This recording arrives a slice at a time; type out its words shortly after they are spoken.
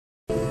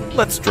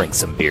Let's drink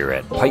some beer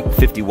at Pike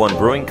 51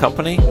 Brewing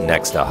Company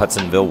next to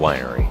Hudsonville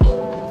Winery.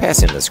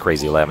 Passing this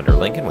crazy lavender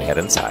Lincoln, we head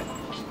inside.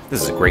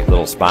 This is a great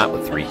little spot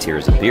with 3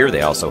 tiers of beer.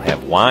 They also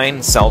have wine,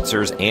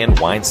 seltzers, and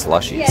wine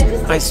slushies.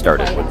 I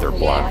started with their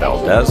Blonde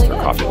Valdez, their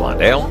Coffee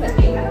Blonde Ale,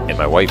 and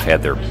my wife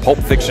had their Pulp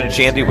Fiction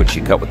Shandy, which she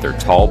cut with their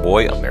Tall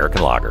Boy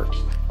American Lager.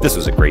 This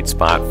was a great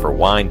spot for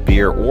wine,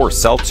 beer, or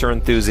seltzer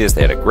enthusiasts.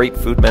 They had a great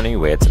food menu.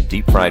 We had some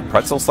deep-fried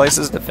pretzel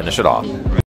slices to finish it off.